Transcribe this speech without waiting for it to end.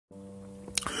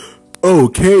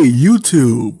Okay,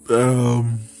 YouTube.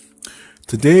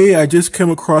 Today I just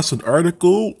came across an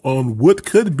article on what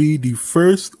could be the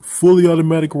first fully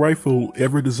automatic rifle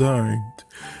ever designed.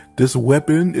 This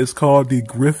weapon is called the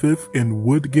Griffiths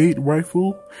Woodgate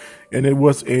rifle, and it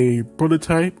was a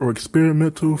prototype or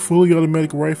experimental fully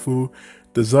automatic rifle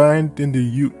designed in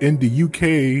the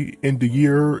UK in the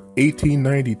year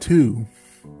 1892.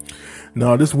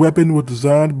 Now, this weapon was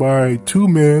designed by two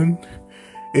men,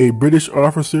 a British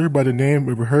officer by the name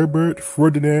of Herbert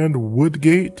Ferdinand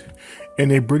Woodgate,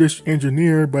 and a British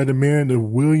engineer by the name of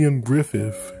William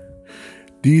Griffith.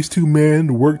 These two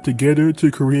men worked together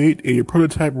to create a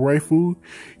prototype rifle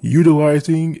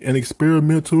utilizing an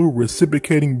experimental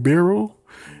reciprocating barrel.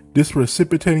 This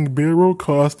reciprocating barrel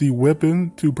caused the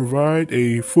weapon to provide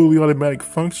a fully automatic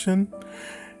function,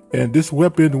 and this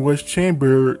weapon was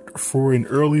chambered for an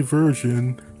early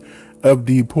version of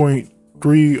the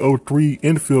 .303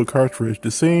 infield cartridge,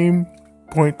 the same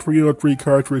 .303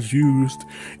 cartridge used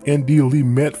in the Lee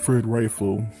Metford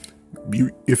rifle.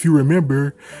 If you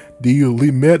remember, the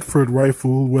Lee Metford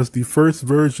rifle was the first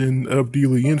version of the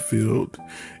Lee Enfield.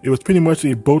 It was pretty much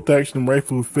a bolt-action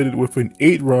rifle fitted with an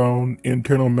 8-round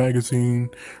internal magazine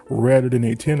rather than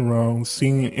a 10-round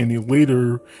seen in the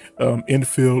later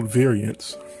Enfield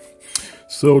variants.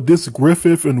 So this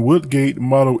Griffith and Woodgate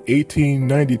model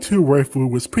 1892 rifle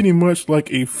was pretty much like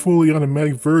a fully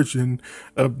automatic version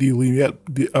of the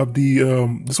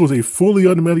this was a fully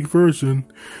automatic version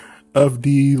of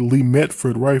the Lee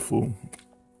Metford rifle.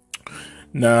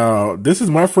 Now, this is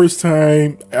my first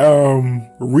time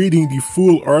reading the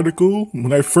full article.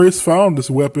 When I first found this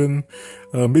weapon,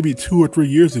 maybe 2 or 3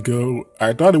 years ago,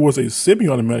 I thought it was a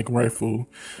semi-automatic rifle.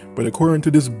 But according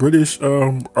to this British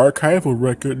archival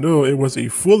record, no, it was a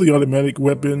fully automatic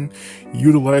weapon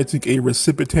utilizing a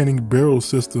reciprocating barrel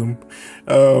system.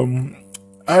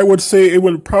 I would say it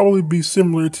would probably be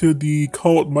similar to the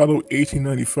Colt Model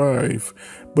 1895,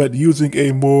 but using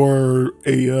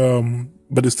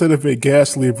but instead of a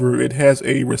gas lever, it has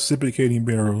a reciprocating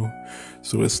barrel.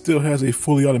 So it still has a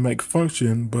fully automatic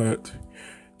function, but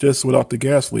just without the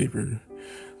gas lever.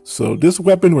 So this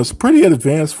weapon was pretty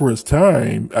advanced for its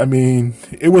time. I mean,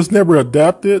 it was never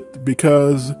adapted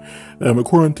because,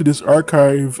 according to this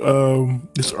archival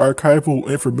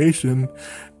information,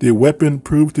 the weapon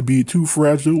proved to be too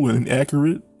fragile and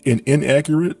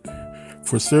inaccurate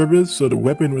for service, so the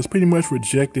weapon was pretty much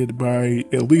rejected by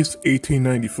at least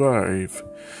 1895.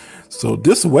 So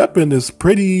this weapon is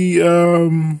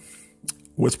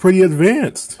was pretty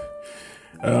advanced.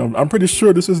 I'm pretty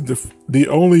sure this is the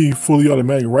only fully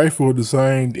automatic rifle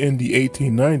designed in the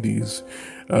 1890s.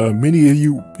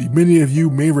 Many of you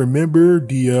may remember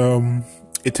the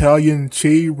Italian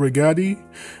Che Regatti.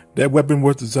 That weapon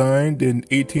was designed between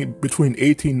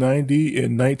 1890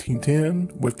 and 1910,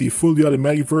 with the fully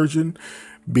automatic version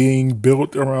being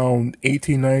built around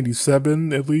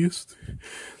 1897 at least.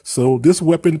 So this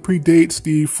weapon predates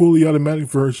the fully automatic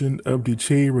version of the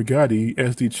Che Regatti,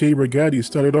 as the Che Regatti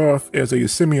started off as a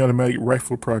semi-automatic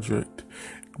rifle project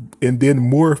and then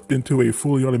morphed into a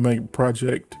fully automatic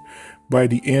project by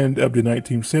the end of the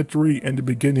 19th century and the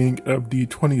beginning of the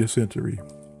 20th century.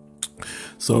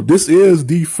 So this is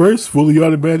the first fully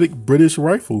automatic British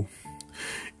rifle.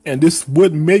 And this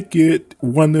would make it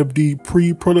one of the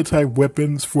pre-prototype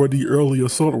weapons for the early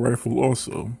assault rifle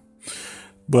also.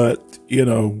 But, you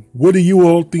know, what do you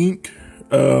all think?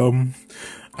 I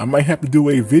might have to do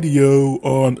a video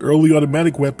on early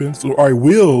automatic weapons, or I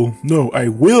will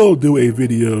do a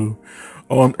video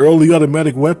on early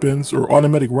automatic weapons or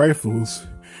automatic rifles.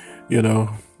 You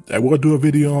know, I will do a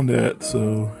video on that,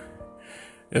 so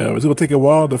it's going to take a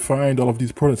while to find all of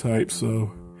these prototypes.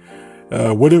 So,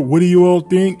 what do you all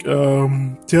think?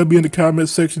 Tell me in the comment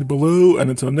section below. And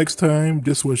until next time,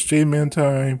 this was J-Man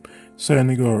Time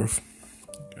signing off.